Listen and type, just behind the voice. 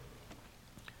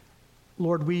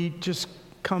Lord, we just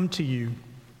come to you,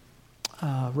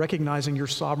 recognizing your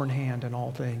sovereign hand in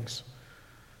all things.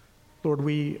 Lord,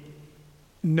 we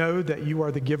know that you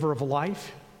are the giver of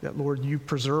life, that, Lord, you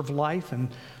preserve life, and,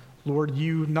 Lord,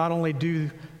 you not only do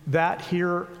that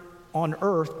here on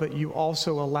earth, but you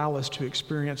also allow us to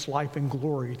experience life and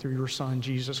glory through your Son,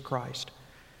 Jesus Christ.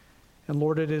 And,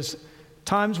 Lord, it is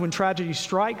times when tragedy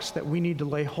strikes that we need to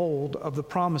lay hold of the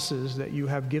promises that you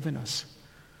have given us.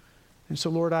 And so,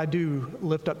 Lord, I do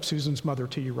lift up Susan's mother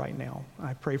to you right now.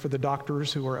 I pray for the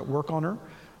doctors who are at work on her.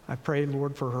 I pray,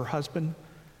 Lord, for her husband.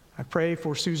 I pray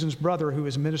for Susan's brother who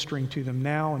is ministering to them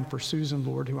now, and for Susan,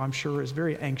 Lord, who I'm sure is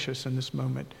very anxious in this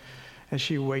moment as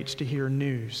she waits to hear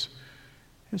news.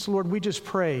 And so, Lord, we just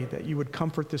pray that you would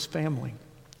comfort this family,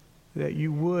 that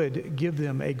you would give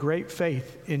them a great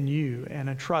faith in you and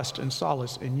a trust and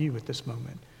solace in you at this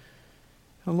moment.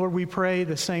 And Lord, we pray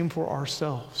the same for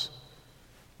ourselves.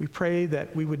 We pray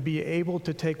that we would be able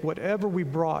to take whatever we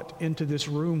brought into this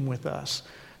room with us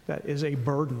that is a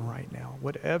burden right now,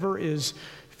 whatever is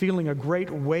feeling a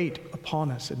great weight upon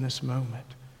us in this moment.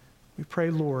 We pray,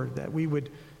 Lord, that we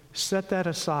would set that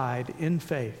aside in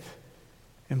faith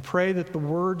and pray that the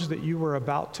words that you are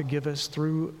about to give us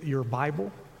through your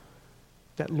Bible,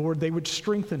 that, Lord, they would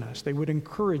strengthen us, they would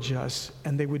encourage us,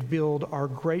 and they would build our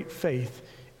great faith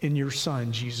in your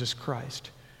Son, Jesus Christ.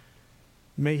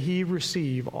 May he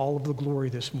receive all of the glory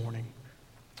this morning.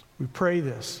 We pray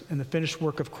this in the finished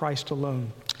work of Christ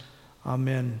alone.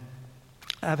 Amen.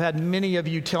 I've had many of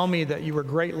you tell me that you were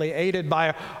greatly aided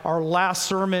by our last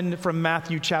sermon from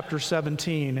Matthew chapter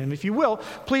 17. And if you will,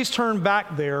 please turn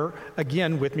back there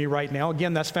again with me right now.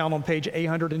 Again, that's found on page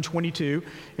 822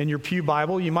 in your pew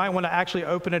Bible. You might want to actually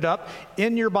open it up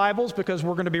in your Bibles because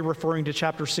we're going to be referring to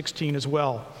chapter 16 as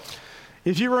well.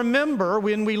 If you remember,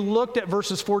 when we looked at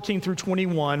verses 14 through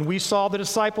 21, we saw the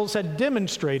disciples had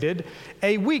demonstrated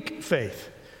a weak faith.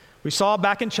 We saw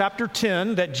back in chapter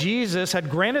 10 that Jesus had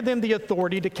granted them the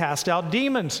authority to cast out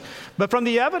demons. But from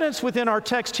the evidence within our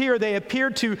text here, they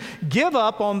appeared to give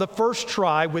up on the first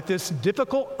try with this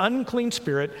difficult, unclean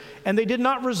spirit, and they did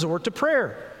not resort to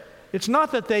prayer. It's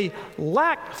not that they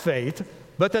lacked faith,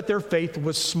 but that their faith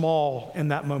was small in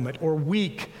that moment, or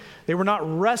weak. They were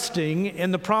not resting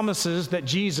in the promises that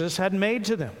Jesus had made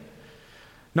to them.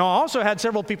 Now, I also had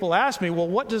several people ask me, well,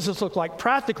 what does this look like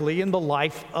practically in the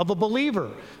life of a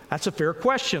believer? That's a fair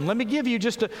question. Let me give you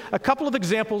just a couple of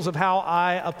examples of how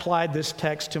I applied this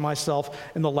text to myself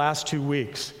in the last 2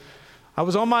 weeks. I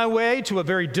was on my way to a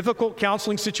very difficult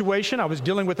counseling situation. I was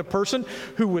dealing with a person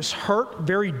who was hurt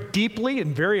very deeply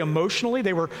and very emotionally.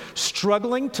 They were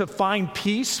struggling to find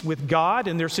peace with God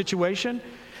in their situation.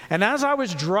 And as I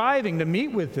was driving to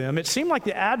meet with them, it seemed like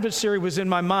the adversary was in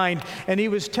my mind, and he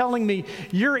was telling me,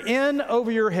 you're in over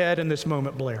your head in this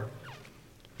moment, Blair.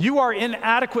 You are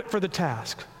inadequate for the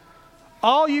task.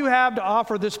 All you have to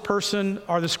offer this person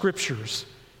are the scriptures.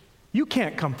 You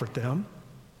can't comfort them.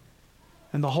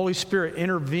 And the Holy Spirit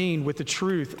intervened with the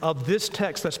truth of this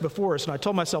text that's before us. And I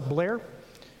told myself, Blair,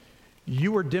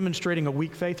 you are demonstrating a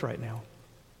weak faith right now.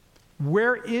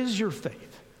 Where is your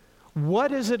faith?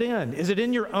 What is it in? Is it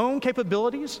in your own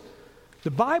capabilities?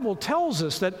 The Bible tells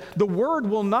us that the word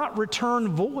will not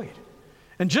return void.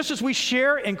 And just as we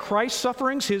share in Christ's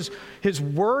sufferings, his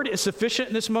word is sufficient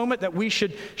in this moment, that we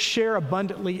should share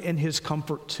abundantly in his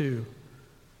comfort too.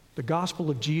 The gospel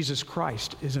of Jesus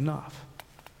Christ is enough.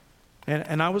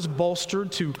 And I was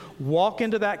bolstered to walk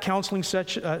into that counseling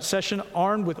session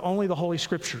armed with only the Holy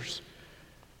Scriptures.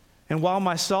 And while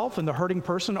myself and the hurting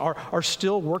person are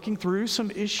still working through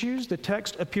some issues, the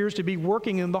text appears to be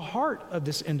working in the heart of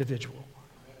this individual.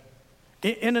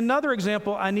 In another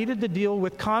example, I needed to deal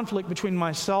with conflict between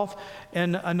myself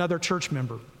and another church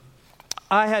member.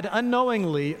 I had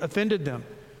unknowingly offended them.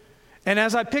 And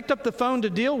as I picked up the phone to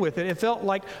deal with it, it felt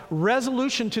like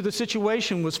resolution to the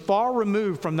situation was far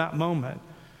removed from that moment.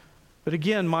 But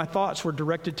again, my thoughts were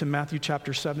directed to Matthew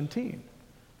chapter 17.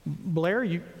 Blair,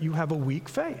 you have a weak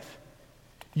faith.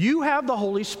 You have the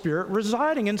Holy Spirit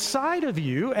residing inside of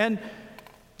you, and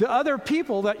the other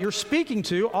people that you're speaking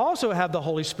to also have the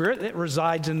Holy Spirit that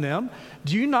resides in them.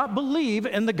 Do you not believe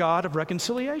in the God of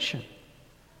reconciliation?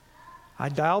 I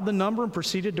dialed the number and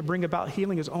proceeded to bring about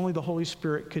healing as only the Holy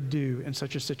Spirit could do in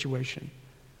such a situation.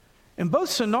 In both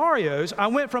scenarios, I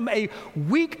went from a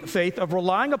weak faith of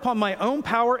relying upon my own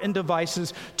power and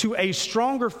devices to a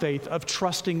stronger faith of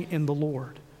trusting in the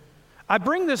Lord. I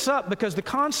bring this up because the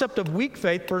concept of weak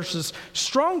faith versus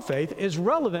strong faith is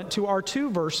relevant to our two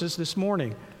verses this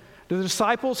morning. The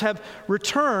disciples have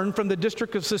returned from the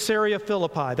district of Caesarea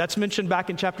Philippi. That's mentioned back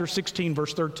in chapter 16,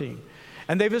 verse 13.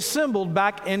 and they've assembled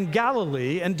back in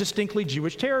Galilee and distinctly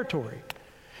Jewish territory.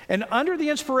 And under the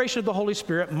inspiration of the Holy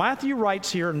Spirit, Matthew writes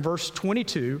here in verse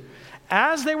 22,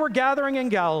 as they were gathering in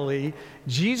Galilee,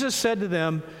 Jesus said to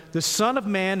them, the Son of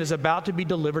Man is about to be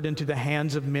delivered into the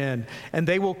hands of men, and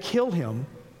they will kill him,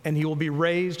 and he will be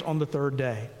raised on the third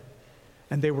day.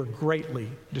 And they were greatly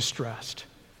distressed.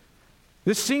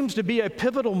 This seems to be a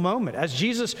pivotal moment. As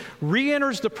Jesus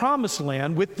re-enters the promised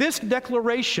land, with this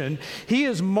declaration, he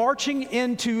is marching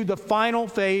into the final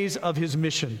phase of his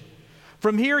mission.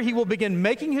 From here, he will begin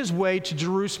making his way to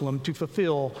Jerusalem to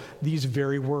fulfill these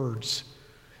very words.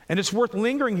 And it's worth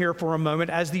lingering here for a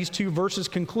moment as these two verses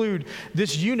conclude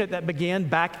this unit that began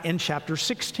back in chapter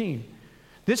 16.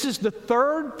 This is the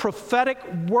third prophetic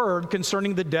word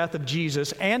concerning the death of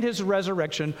Jesus and his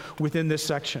resurrection within this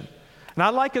section. And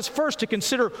I'd like us first to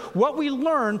consider what we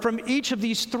learn from each of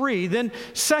these three. Then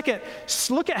second,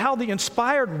 look at how the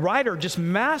inspired writer just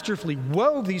masterfully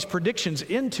wove these predictions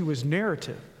into his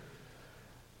narrative.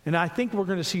 And I think we're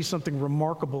going to see something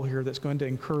remarkable here that's going to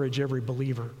encourage every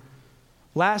believer.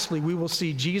 Lastly, we will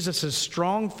see Jesus'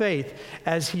 strong faith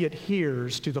as he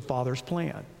adheres to the Father's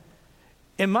plan.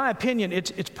 In my opinion,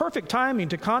 it's perfect timing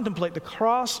to contemplate the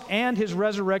cross and his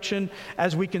resurrection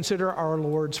as we consider our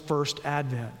Lord's first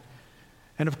advent.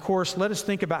 And of course, let us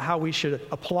think about how we should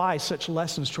apply such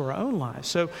lessons to our own lives.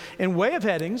 So in way of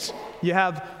headings, you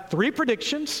have three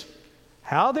predictions,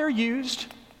 how they're used,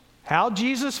 how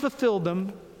Jesus fulfilled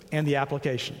them, and the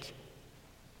applications.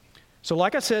 So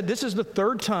like I said, this is the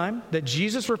third time that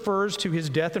Jesus refers to his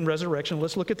death and resurrection.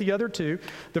 Let's look at the other two.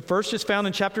 The first is found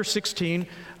in chapter 16,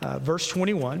 verse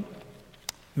 21.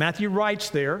 Matthew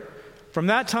writes there, from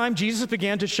that time Jesus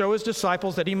began to show his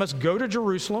disciples that he must go to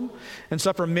Jerusalem and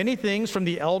suffer many things from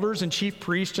the elders and chief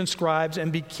priests and scribes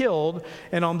and be killed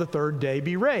and on the third day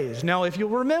be raised. Now, if you'll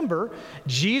remember,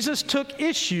 Jesus took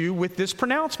issue with this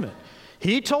pronouncement.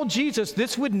 He told Jesus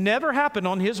this would never happen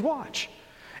on his watch.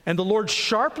 And the Lord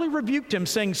sharply rebuked him,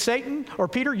 saying, Satan, or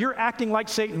Peter, you're acting like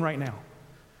Satan right now.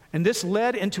 And this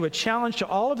led into a challenge to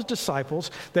all of his disciples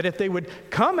that if they would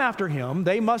come after him,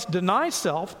 they must deny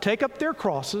self, take up their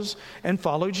crosses, and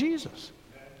follow Jesus.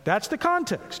 That's the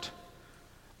context.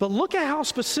 But look at how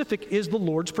specific is the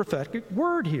Lord's prophetic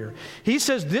word here. He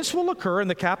says this will occur in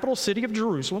the capital city of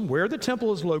Jerusalem, where the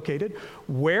temple is located,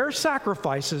 where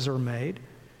sacrifices are made.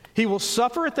 He will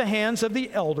suffer at the hands of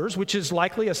the elders, which is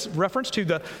likely a reference to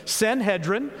the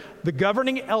Sanhedrin, the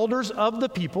governing elders of the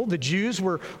people. The Jews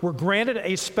were granted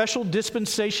a special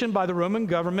dispensation by the Roman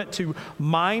government to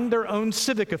mind their own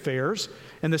civic affairs.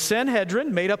 And the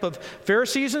Sanhedrin, made up of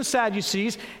Pharisees and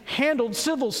Sadducees, handled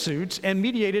civil suits and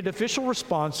mediated official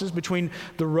responses between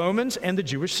the Romans and the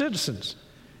Jewish citizens.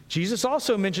 Jesus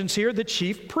also mentions here the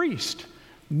chief priest.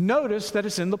 Notice that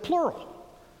it's in the plural.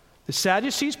 The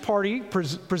Sadducees party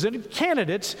presented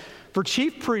candidates for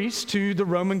chief priests to the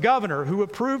Roman governor, who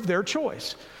approved their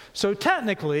choice. So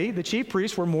technically, the chief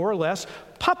priests were more or less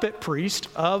puppet priests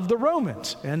of the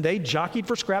Romans, and they jockeyed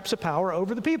for scraps of power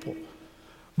over the people.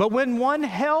 But when one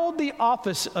held the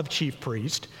office of chief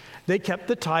priest, they kept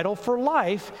the title for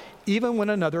life, even when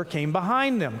another came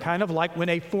behind them. Kind of like when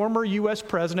a former U.S.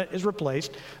 president is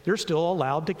replaced, they're still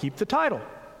allowed to keep the title.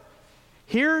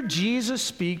 Here, Jesus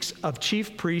speaks of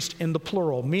chief priest in the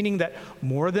plural, meaning that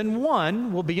more than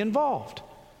one will be involved.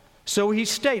 So he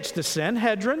states the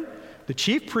Sanhedrin, the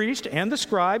chief priest, and the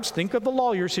scribes, think of the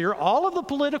lawyers here, all of the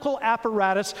political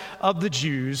apparatus of the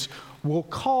Jews will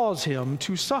cause him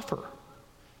to suffer.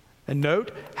 And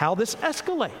note how this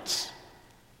escalates.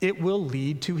 It will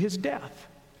lead to his death.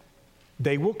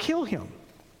 They will kill him,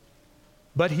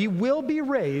 but he will be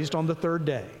raised on the third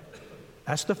day.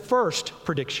 That's the first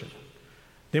prediction.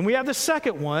 Then we have the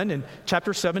second one in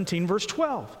chapter 17, verse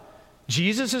 12.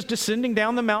 Jesus is descending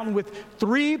down the mountain with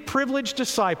three privileged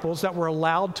disciples that were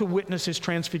allowed to witness his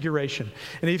transfiguration.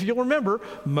 And if you'll remember,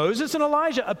 Moses and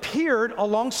Elijah appeared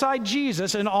alongside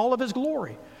Jesus in all of his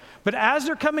glory. But as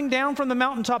they're coming down from the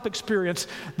mountaintop experience,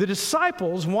 the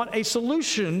disciples want a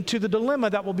solution to the dilemma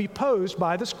that will be posed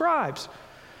by the scribes.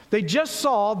 They just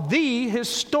saw the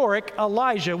historic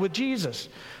Elijah with Jesus.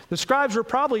 The scribes were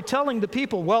probably telling the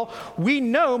people, well, we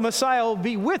know Messiah will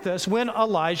be with us when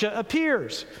Elijah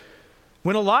appears.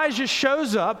 When Elijah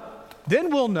shows up,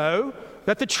 then we'll know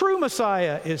that the true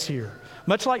Messiah is here.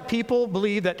 Much like people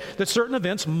believe that certain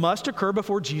events must occur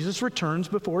before Jesus returns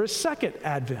before his second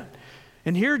advent.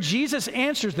 And here Jesus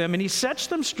answers them, and he sets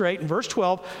them straight in verse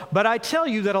 12, but I tell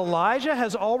you that Elijah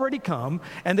has already come,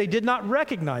 and they did not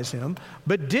recognize him,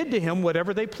 but did to him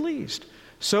whatever they pleased.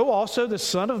 So also the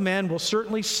Son of Man will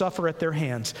certainly suffer at their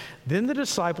hands. Then the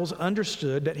disciples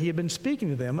understood that he had been speaking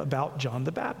to them about John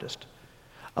the Baptist.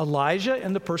 Elijah,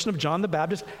 in the person of John the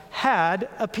Baptist, had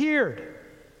appeared.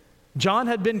 John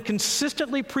had been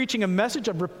consistently preaching a message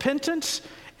of repentance,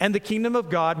 and the kingdom of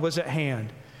God was at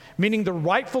hand, meaning the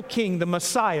rightful king, the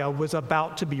Messiah, was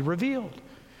about to be revealed.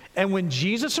 And when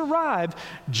Jesus arrived,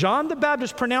 John the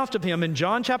Baptist pronounced of him in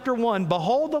John chapter 1,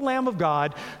 "Behold the Lamb of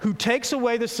God who takes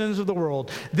away the sins of the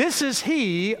world. This is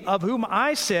he of whom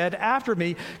I said, after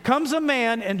me comes a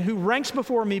man and who ranks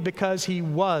before me because he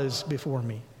was before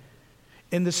me."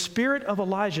 In the spirit of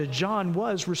Elijah, John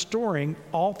was restoring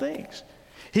all things.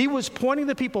 He was pointing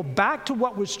the people back to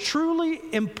what was truly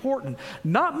important,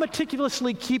 not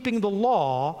meticulously keeping the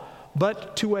law,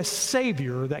 but to a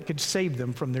Savior that could save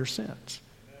them from their sins.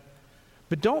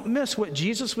 But don't miss what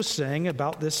Jesus was saying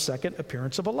about this second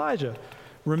appearance of Elijah.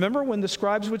 Remember when the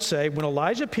scribes would say, when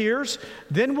Elijah appears,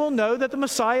 then we'll know that the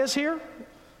Messiah is here?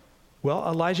 Well,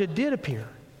 Elijah did appear.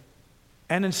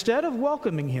 And instead of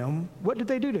welcoming him, what did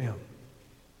they do to him?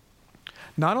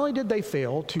 Not only did they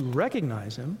fail to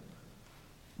recognize him,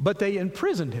 but they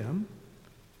imprisoned him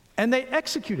and they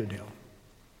executed him.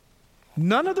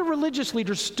 None of the religious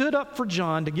leaders stood up for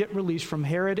John to get released from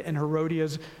Herod and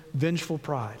Herodias' vengeful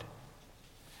pride.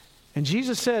 And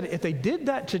Jesus said if they did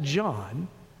that to John,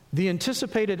 the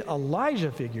anticipated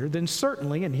Elijah figure, then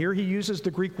certainly, and here he uses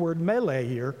the Greek word mele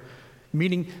here,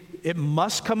 meaning it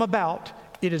must come about,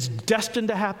 it is destined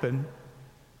to happen,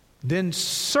 then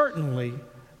certainly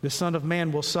the Son of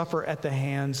Man will suffer at the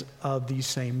hands of these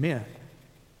same men.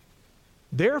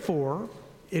 Therefore,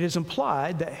 it is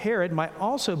implied that Herod might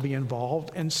also be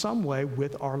involved in some way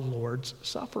with our Lord's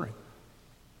suffering.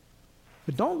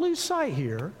 But don't lose sight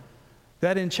here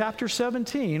that in chapter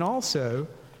 17 also,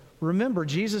 remember,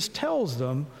 Jesus tells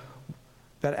them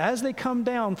that as they come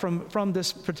down from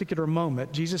this particular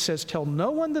moment, Jesus says, "Tell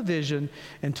no one the vision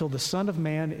until the Son of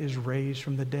Man is raised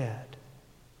from the dead."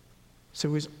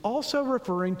 So he's also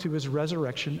referring to his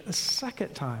resurrection a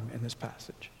second time in this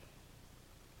passage.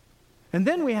 And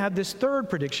then we have this third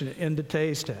prediction in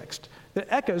today's text that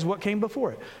echoes what came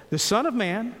before it. The Son of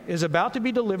Man is about to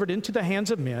be delivered into the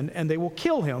hands of men, and they will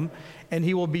kill him, and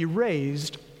he will be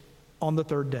raised on the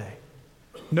third day.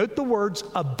 Note the words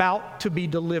 "about to be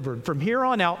delivered." From here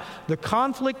on out, the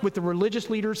conflict with the religious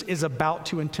leaders is about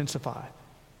to intensify.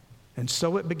 And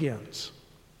so it begins.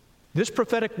 This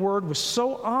prophetic word was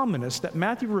so ominous that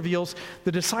Matthew reveals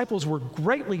the disciples were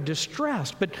greatly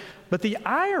distressed. But the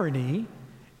irony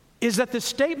is that the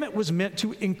statement was meant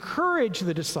to encourage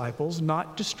the disciples,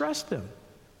 not distress them.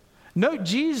 Note,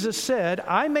 Jesus said,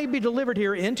 "I may be delivered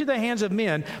here into the hands of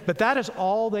men," but that is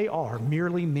all they are,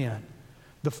 merely men.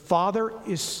 The Father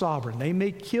is sovereign. They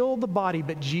may kill the body,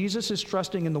 but Jesus is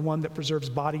trusting in the one that preserves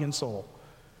body and soul.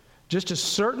 Just as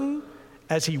certain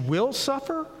as he will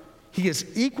suffer, he is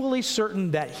equally certain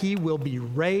that he will be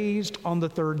raised on the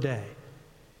third day.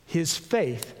 His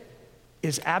faith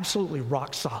is absolutely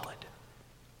rock solid.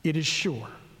 It is sure.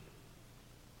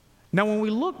 Now, when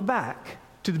we look back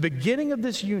to the beginning of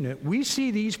this unit, we see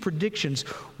these predictions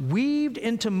weaved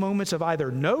into moments of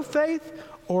either no faith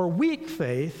or weak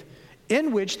faith,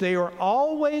 in which they are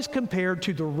always compared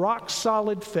to the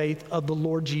rock-solid faith of the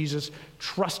Lord Jesus,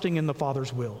 trusting in the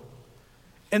Father's will.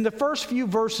 In the first few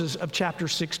verses of chapter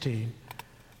 16,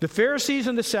 the Pharisees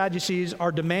and the Sadducees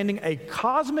are demanding a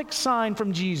cosmic sign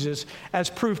from Jesus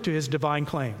as proof to his divine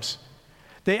claims.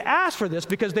 They ask for this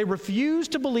because they refuse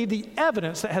to believe the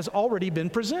evidence that has already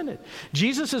been presented.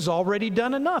 Jesus has already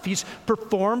done enough. He's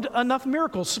performed enough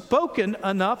miracles, spoken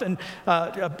enough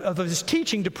of his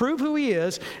teaching to prove who he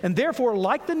is, and therefore,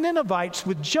 like the Ninevites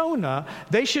with Jonah,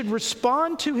 they should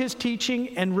respond to his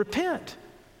teaching and repent.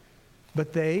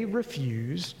 But they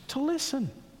refuse to listen.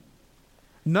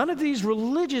 None of these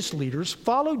religious leaders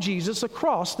follow Jesus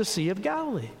across the Sea of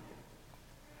Galilee.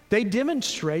 They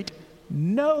demonstrate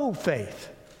no faith.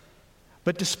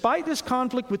 But despite this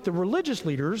conflict with the religious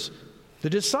leaders, the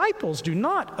disciples do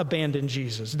not abandon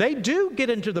Jesus. They do get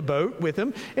into the boat with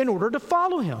him in order to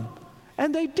follow him.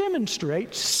 And they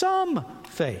demonstrate some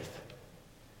faith.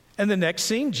 In the next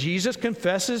scene, Peter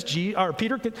confesses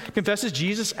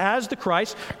Jesus as the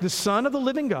Christ, the Son of the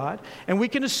living God. And we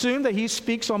can assume that he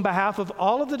speaks on behalf of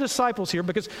all of the disciples here,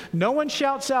 because no one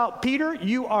shouts out, "Peter,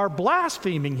 you are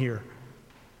blaspheming here."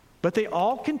 But they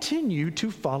all continue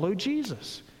to follow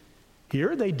Jesus.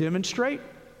 Here they demonstrate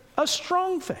a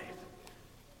strong faith.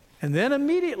 And then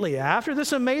immediately after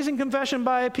this amazing confession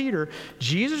by Peter,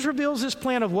 Jesus reveals his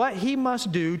plan of what he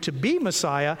must do to be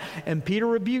Messiah, and Peter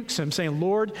rebukes him, saying,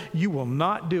 "Lord, you will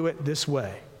not do it this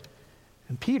way."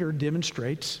 And Peter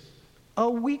demonstrates a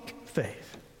weak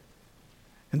faith.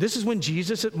 And this is when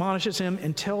Jesus admonishes him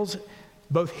and tells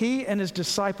both he and his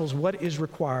disciples, what is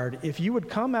required. If you would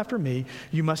come after me,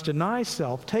 you must deny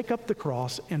self, take up the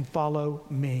cross, and follow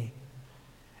me.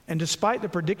 And despite the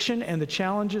prediction and the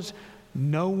challenges,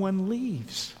 no one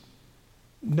leaves.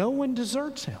 No one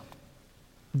deserts him.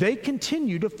 They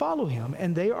continue to follow him,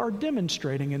 and they are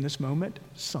demonstrating in this moment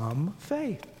some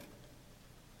faith.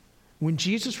 When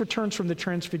Jesus returns from the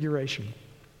transfiguration,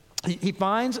 he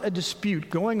finds a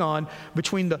dispute going on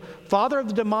between the father of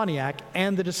the demoniac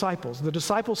and the disciples. The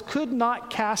disciples could not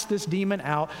cast this demon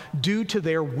out due to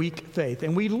their weak faith.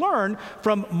 And we learn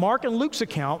from Mark and Luke's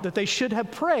account that they should have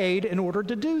prayed in order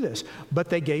to do this, but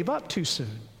they gave up too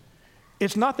soon.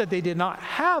 It's not that they did not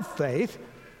have faith,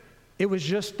 it was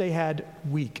just they had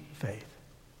weak faith.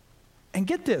 And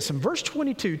get this, in verse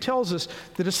 22 tells us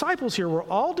the disciples here were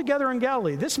all together in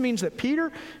Galilee. This means that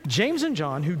Peter, James, and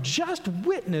John, who just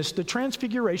witnessed the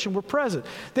transfiguration, were present.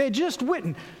 They had just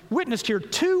witnessed here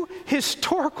two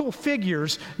historical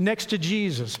figures next to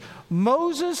Jesus.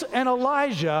 Moses and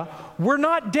Elijah were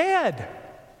not dead.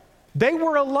 They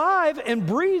were alive and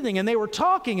breathing, and they were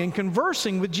talking and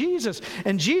conversing with Jesus.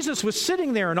 And Jesus was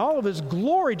sitting there in all of his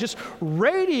glory, just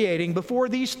radiating before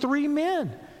these three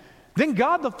men. Then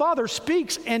God the Father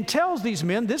speaks and tells these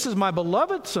men, "This is my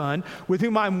beloved Son, with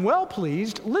whom I'm well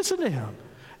pleased. Listen to him."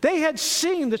 They had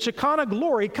seen the Shekinah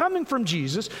glory coming from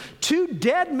Jesus, two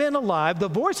dead men alive, the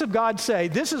voice of God say,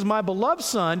 "This is my beloved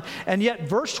Son," and yet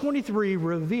verse 23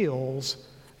 reveals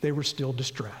they were still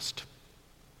distressed.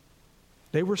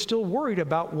 They were still worried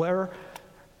about where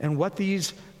and what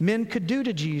these men could do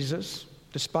to Jesus,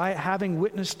 despite having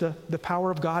witnessed the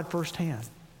power of God firsthand.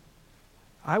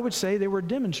 I would say they were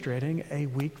demonstrating a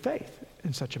weak faith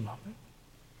in such a moment.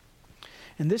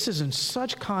 And this is in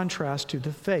such contrast to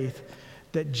the faith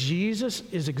that Jesus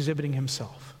is exhibiting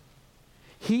himself.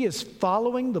 He is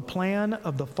following the plan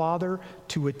of the Father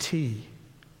to a T.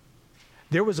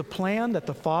 There was a plan that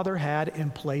the Father had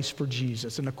in place for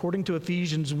Jesus. And according to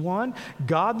Ephesians 1,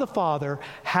 God the Father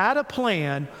had a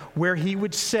plan where he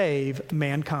would save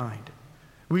mankind.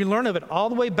 We learn of it all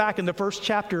the way back in the first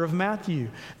chapter of Matthew.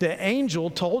 The angel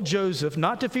told Joseph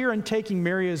not to fear in taking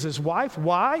Mary as his wife.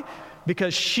 Why?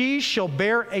 Because she shall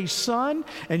bear a son,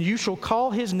 and you shall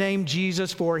call his name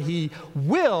Jesus, for he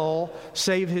will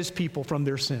save his people from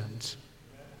their sins.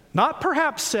 Not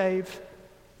perhaps save,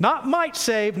 not might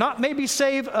save, not maybe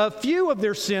save a few of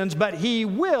their sins, but he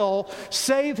will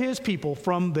save his people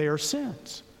from their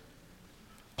sins.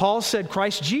 Paul said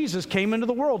Christ Jesus came into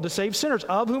the world to save sinners,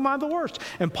 of whom I'm the worst.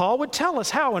 And Paul would tell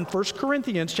us how in 1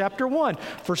 Corinthians chapter 1.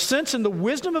 For since in the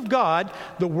wisdom of God,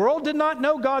 the world did not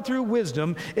know God through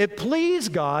wisdom, it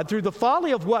pleased God through the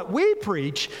folly of what we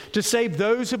preach to save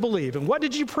those who believe. And what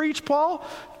did you preach, Paul?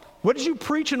 What did you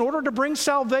preach in order to bring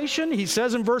salvation? He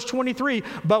says in verse 23,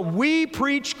 but we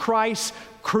preach Christ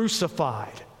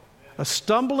crucified. A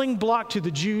stumbling block to the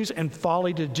Jews and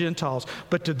folly to Gentiles.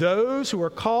 But to those who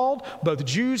are called, both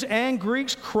Jews and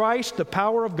Greeks, Christ, the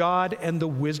power of God and the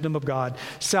wisdom of God.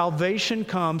 Salvation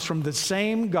comes from the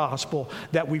same gospel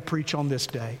that we preach on this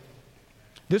day.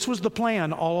 This was the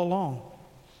plan all along.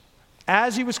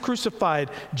 As he was crucified,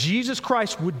 Jesus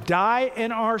Christ would die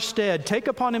in our stead, take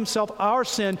upon himself our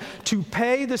sin to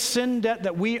pay the sin debt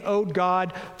that we owed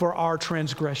God for our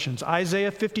transgressions.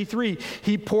 Isaiah 53,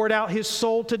 he poured out his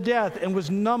soul to death and was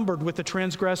numbered with the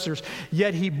transgressors,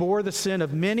 yet he bore the sin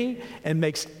of many and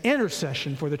makes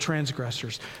intercession for the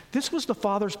transgressors. This was the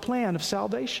Father's plan of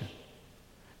salvation.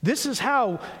 This is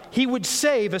how he would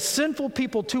save a sinful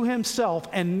people to himself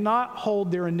and not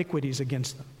hold their iniquities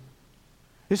against them.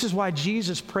 This is why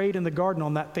Jesus prayed in the garden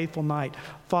on that fateful night,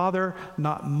 Father,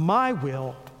 not my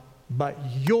will, but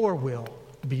your will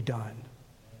be done.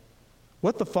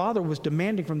 What the Father was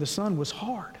demanding from the Son was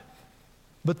hard.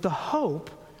 But the hope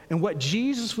and what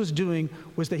Jesus was doing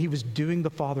was that he was doing the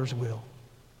Father's will.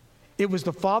 It was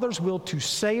the Father's will to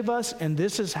save us, and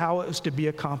this is how it was to be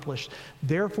accomplished.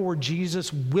 Therefore,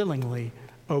 Jesus willingly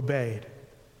obeyed.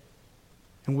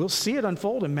 And we'll see it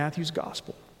unfold in Matthew's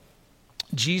gospel.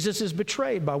 Jesus is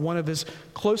betrayed by one of his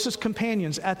closest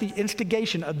companions at the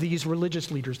instigation of these religious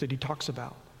leaders that he talks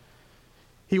about.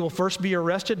 He will first be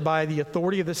arrested by the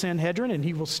authority of the Sanhedrin, and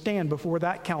he will stand before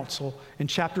that council in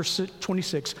chapter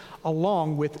 26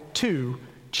 along with two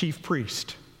chief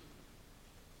priests,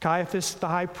 Caiaphas the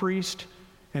high priest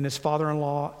and his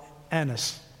father-in-law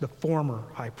Annas, the former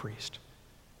high priest.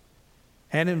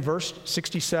 And in verse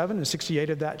 67 and 68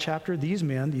 of that chapter, these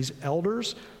men, these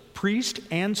elders, priests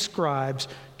and scribes,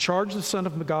 charge the Son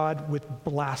of God with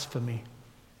blasphemy.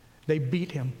 They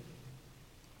beat him.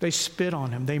 They spit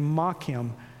on him. They mock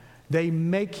him. They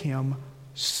make him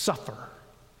suffer.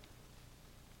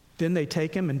 Then they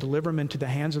take him and deliver him into the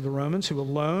hands of the Romans, who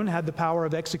alone had the power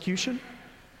of execution.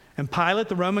 And Pilate,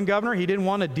 the Roman governor, he didn't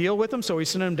want to deal with him, so he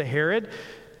sent him to Herod,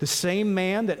 the same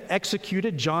man that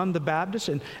executed John the Baptist.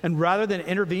 And rather than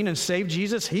intervene and save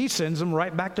Jesus, he sends him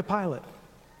right back to Pilate.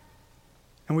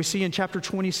 And we see in chapter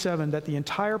 27 that the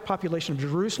entire population of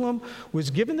Jerusalem was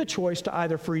given the choice to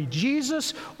either free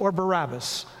Jesus or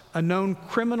Barabbas, a known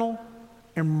criminal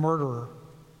and murderer.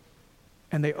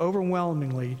 And they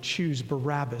overwhelmingly choose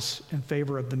Barabbas in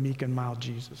favor of the meek and mild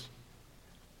Jesus.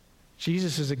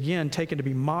 Jesus is again taken to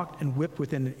be mocked and whipped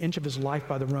within an inch of his life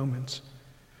by the Romans.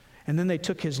 And then they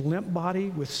took his limp body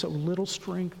with so little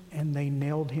strength and they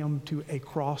nailed him to a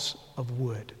cross of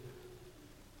wood.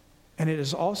 And it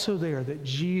is also there that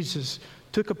Jesus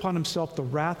took upon himself the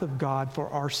wrath of God for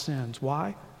our sins.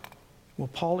 Why? Well,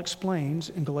 Paul explains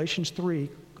in Galatians 3,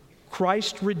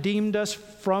 Christ redeemed us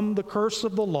from the curse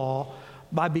of the law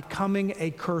by becoming a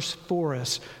curse for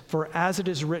us. For as it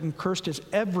is written, cursed is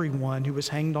everyone who was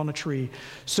hanged on a tree,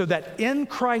 so that in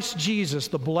Christ Jesus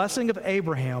the blessing of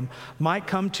Abraham might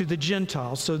come to the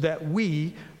Gentiles, so that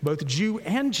we, both Jew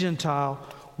and Gentile,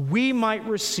 we might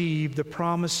receive the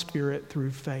promised Spirit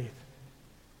through faith.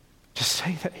 To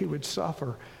say that he would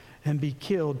suffer and be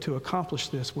killed to accomplish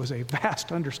this was a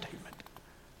vast understatement.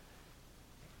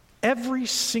 Every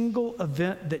single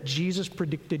event that Jesus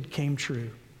predicted came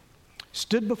true.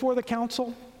 Stood before the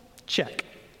council? Check.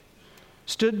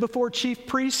 Stood before chief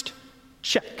priest?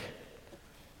 Check.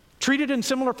 Treated in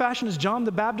similar fashion as John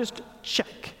the Baptist?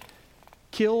 Check.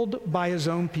 Killed by his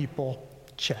own people?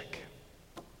 Check.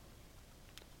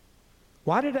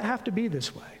 Why did it have to be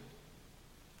this way?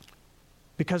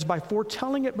 Because by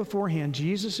foretelling it beforehand,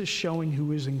 Jesus is showing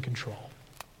who is in control.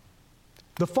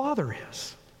 The Father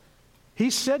is. He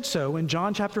said so in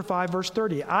John chapter 5, verse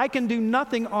 30. I can do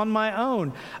nothing on my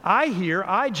own. I hear,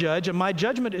 I judge, and my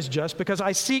judgment is just because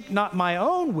I seek not my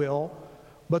own will,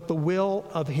 but the will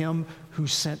of him who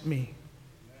sent me.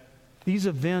 These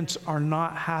events are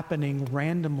not happening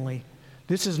randomly.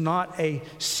 This is not a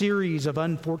series of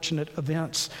unfortunate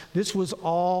events. This was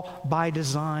all by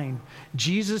design.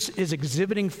 Jesus is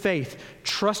exhibiting faith,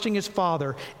 trusting his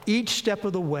Father each step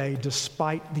of the way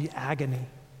despite the agony.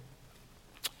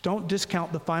 Don't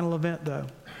discount the final event, though,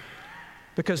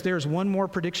 because there's one more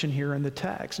prediction here in the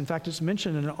text. In fact, it's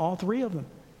mentioned in all three of them.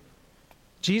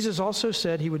 Jesus also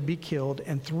said he would be killed,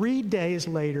 and 3 days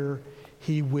later,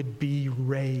 he would be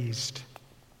raised.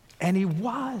 And he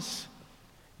was.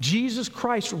 Jesus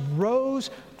Christ rose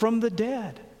from the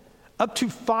dead. Up to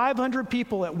 500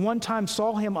 people at one time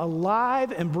saw him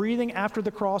alive and breathing after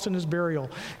the cross and his burial.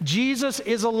 Jesus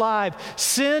is alive.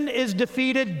 Sin is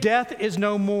defeated. Death is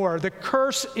no more. The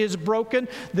curse is broken.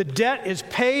 The debt is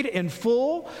paid in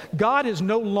full. God is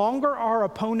no longer our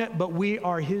opponent, but we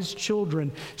are his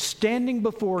children, standing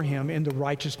before him in the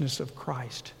righteousness of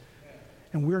Christ.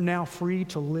 And we're now free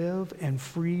to live and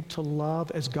free to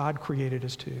love as God created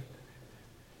us to.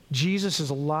 Jesus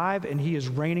is alive and he is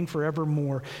reigning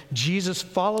forevermore. Jesus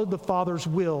followed the Father's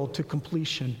will to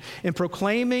completion. In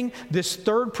proclaiming this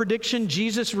third prediction,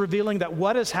 Jesus revealing that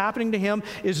what is happening to him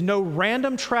is no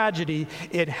random tragedy,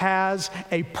 it has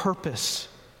a purpose.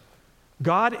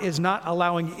 God is not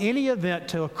allowing any event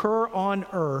to occur on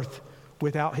earth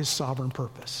without his sovereign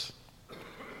purpose.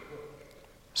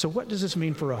 So what does this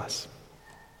mean for us?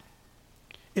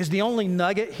 Is the only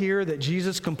nugget here that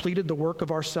Jesus completed the work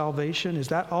of our salvation? Is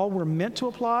that all we're meant to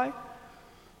apply?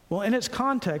 Well, in its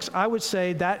context, I would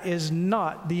say that is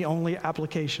not the only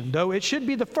application, though it should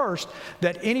be the first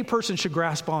that any person should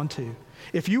grasp onto.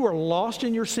 If you are lost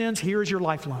in your sins, here is your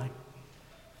lifeline.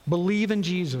 Believe in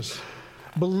Jesus.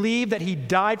 Believe that he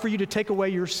died for you to take away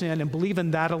your sin, and believe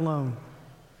in that alone.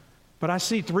 But I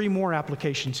see 3 more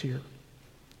applications here.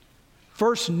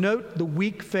 First, note the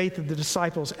weak faith of the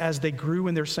disciples as they grew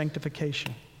in their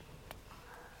sanctification.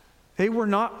 They were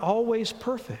not always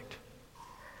perfect.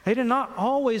 They did not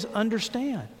always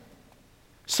understand.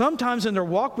 Sometimes in their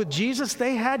walk with Jesus,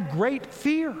 they had great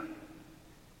fear.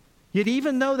 Yet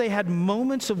even though they had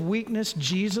moments of weakness,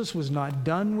 Jesus was not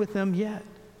done with them yet.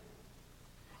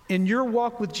 In your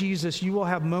walk with Jesus, you will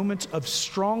have moments of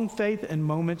strong faith and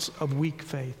moments of weak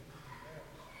faith.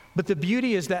 But the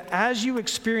beauty is that as you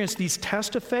experience these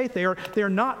tests of faith, they are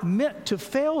not meant to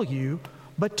fail you,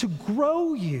 but to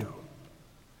grow you,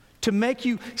 to make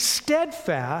you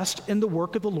steadfast in the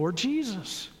work of the Lord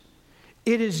Jesus.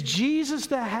 It is Jesus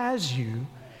that has you,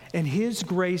 and his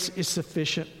grace is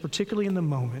sufficient, particularly in the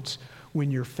moments when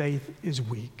your faith is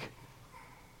weak.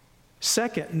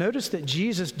 Second, notice that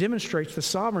Jesus demonstrates the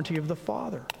sovereignty of the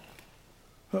Father.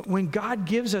 But when God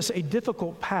gives us a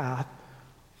difficult path,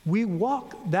 we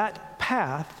walk that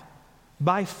path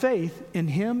by faith in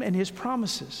him and his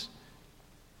promises.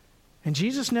 And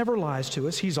Jesus never lies to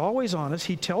us. He's always honest.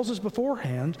 He tells us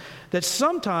beforehand that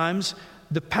sometimes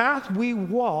the path we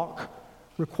walk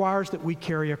requires that we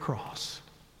carry a cross,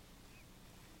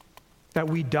 that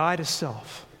we die to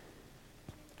self.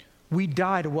 We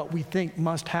die to what we think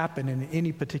must happen in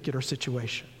any particular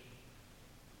situation.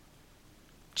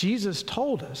 Jesus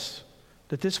told us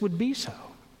that this would be so.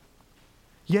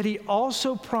 Yet he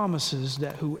also promises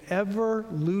that whoever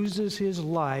loses his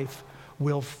life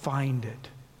will find it.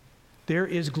 There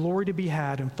is glory to be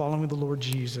had in following the Lord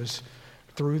Jesus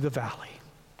through the valley.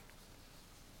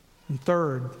 And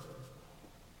third,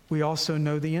 we also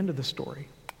know the end of the story.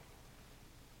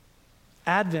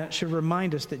 Advent should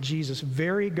remind us that Jesus,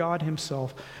 very God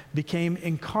himself, became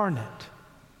incarnate,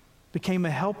 became a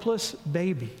helpless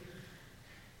baby.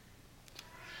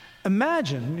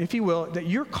 Imagine, if you will, that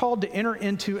you're called to enter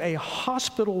into a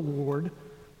hospital ward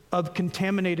of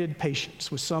contaminated patients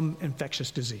with some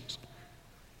infectious disease.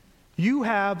 You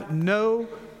have no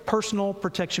personal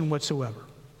protection whatsoever.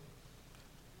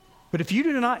 But if you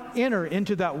do not enter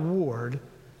into that ward,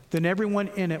 then everyone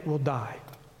in it will die.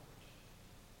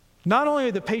 Not only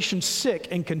are the patients sick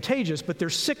and contagious, but their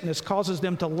sickness causes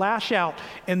them to lash out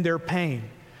in their pain.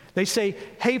 They say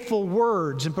hateful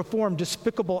words and perform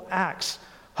despicable acts,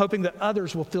 hoping that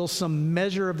others will feel some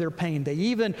measure of their pain. They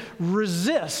even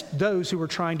resist those who are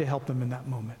trying to help them in that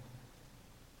moment.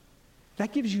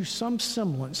 That gives you some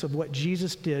semblance of what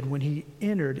Jesus did when he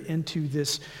entered into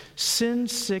this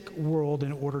sin-sick world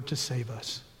in order to save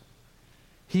us.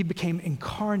 He became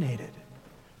incarnated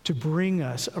to bring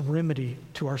us a remedy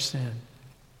to our sin,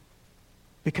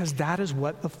 because that is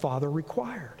what the Father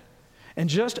required. And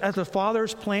just as the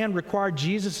Father's plan required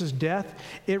Jesus' death,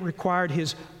 it required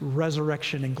his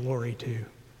resurrection and glory too.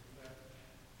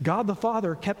 God the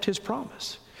Father kept his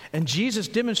promise. And Jesus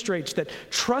demonstrates that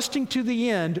trusting to the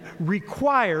end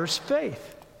requires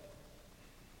faith.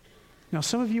 Now,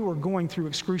 some of you are going through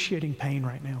excruciating pain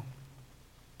right now.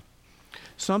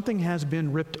 Something has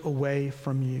been ripped away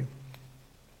from you.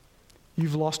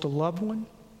 You've lost a loved one.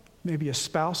 Maybe a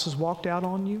spouse has walked out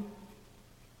on you.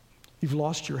 You've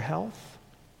lost your health.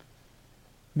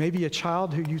 Maybe a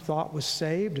child who you thought was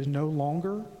saved is no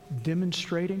longer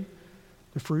demonstrating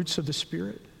the fruits of the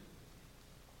Spirit.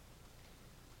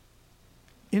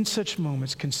 In such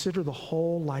moments, consider the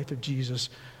whole life of Jesus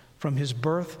from his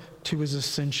birth to his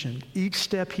ascension. Each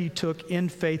step he took in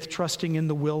faith, trusting in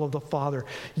the will of the Father.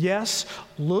 Yes,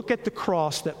 look at the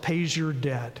cross that pays your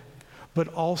debt, but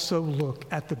also look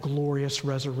at the glorious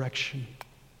resurrection.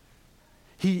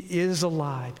 He is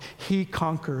alive. He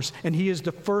conquers. And he is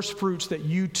the first fruits that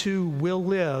you too will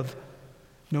live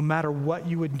no matter what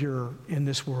you endure in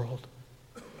this world.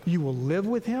 You will live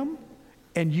with him,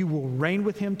 and you will reign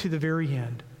with him to the very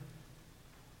end.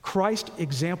 Christ's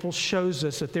example shows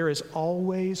us that there is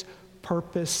always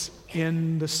purpose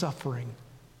in the suffering.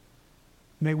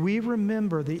 May we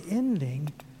remember the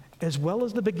ending as well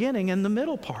as the beginning and the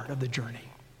middle part of the journey.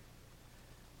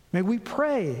 May we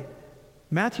pray,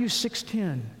 Matthew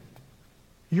 6:10,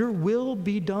 your will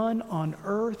be done on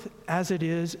earth as it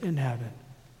is in heaven.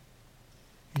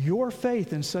 Your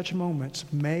faith in such moments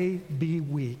may be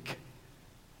weak,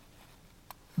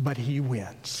 but he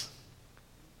wins.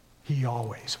 He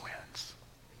always wins.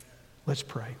 Let's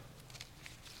pray.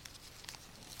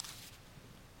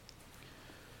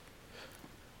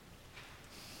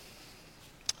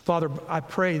 Father, I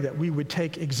pray that we would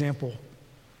take example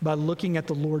by looking at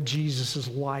the Lord Jesus'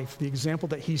 life, the example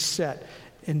that he set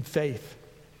in faith.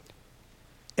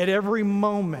 At every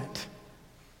moment,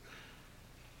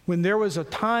 when there was a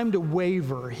time to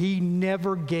waver, he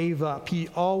never gave up. He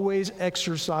always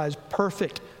exercised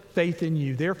perfect faith in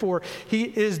you. Therefore, he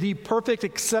is the perfect,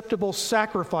 acceptable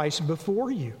sacrifice before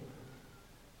you.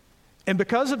 And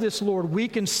because of this, Lord, we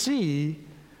can see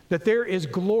that there is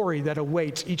glory that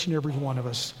awaits each and every one of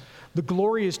us. The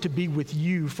glory is to be with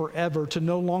you forever, to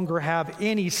no longer have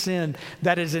any sin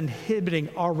that is inhibiting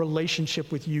our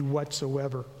relationship with you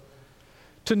whatsoever.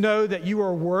 To know that you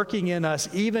are working in us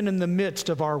even in the midst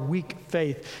of our weak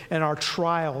faith and our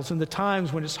trials and the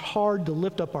times when it's hard to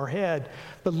lift up our head.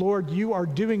 But Lord, you are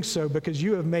doing so because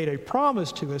you have made a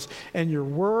promise to us, and your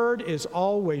word is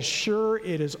always sure,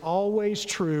 it is always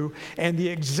true, and the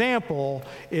example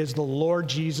is the Lord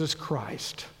Jesus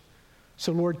Christ.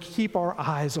 So Lord, keep our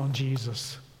eyes on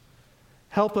Jesus.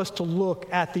 Help us to look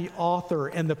at the author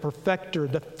and the perfecter,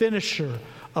 the finisher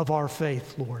of our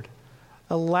faith, Lord.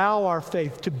 Allow our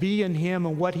faith to be in him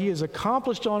and what he has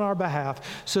accomplished on our behalf,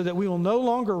 so that we will no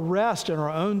longer rest in our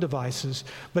own devices,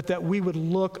 but that we would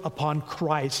look upon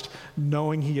Christ,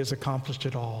 knowing he has accomplished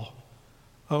it all.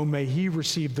 Oh, may he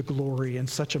receive the glory in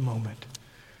such a moment.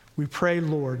 We pray,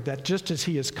 Lord, that just as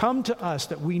he has come to us,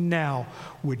 that we now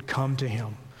would come to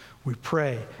him. We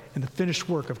pray in the finished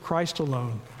work of Christ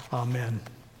alone. Amen.